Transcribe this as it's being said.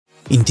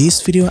In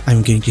this video,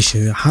 I'm going to show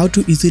you how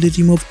to easily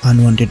remove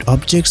unwanted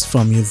objects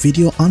from your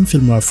video on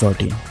Filmora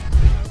 14.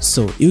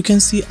 So you can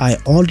see I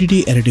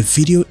already added a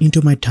video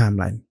into my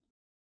timeline.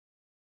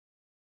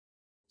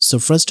 So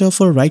first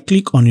of all, right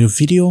click on your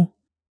video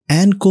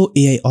and go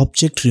AI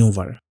Object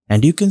Remover,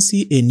 and you can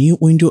see a new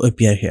window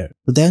appear here.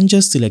 Then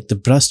just select the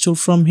brush tool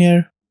from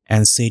here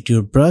and set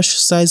your brush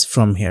size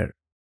from here.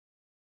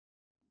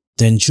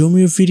 Then zoom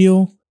your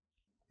video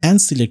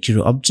and select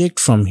your object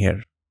from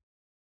here.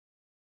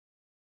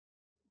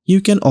 You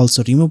can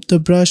also remove the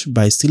brush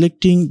by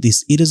selecting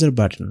this eraser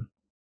button.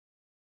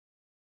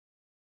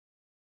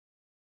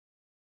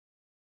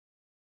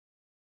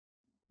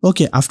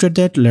 Okay, after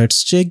that,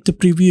 let's check the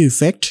preview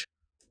effect.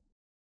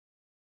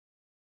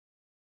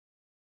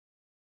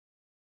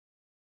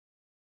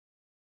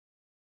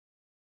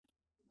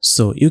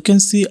 So you can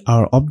see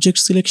our object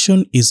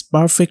selection is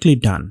perfectly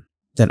done.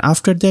 Then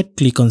after that,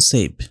 click on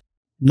Save.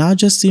 Now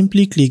just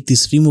simply click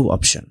this Remove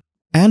option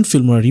and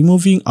Filmora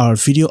removing our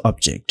video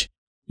object.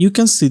 You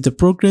can see the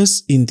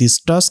progress in this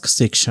task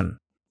section.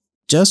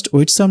 Just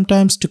wait some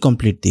time to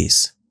complete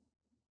this.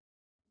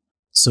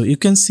 So you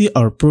can see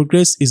our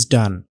progress is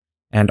done,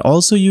 and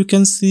also you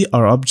can see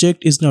our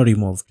object is now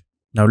removed.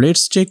 Now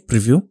let's check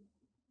preview.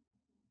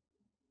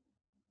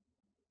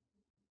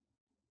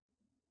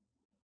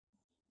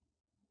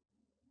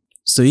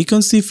 So you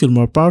can see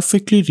Filmora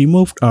perfectly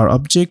removed our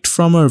object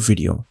from our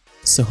video.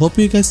 So hope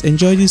you guys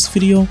enjoy this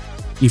video.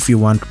 If you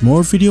want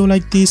more video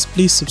like this,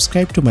 please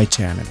subscribe to my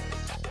channel.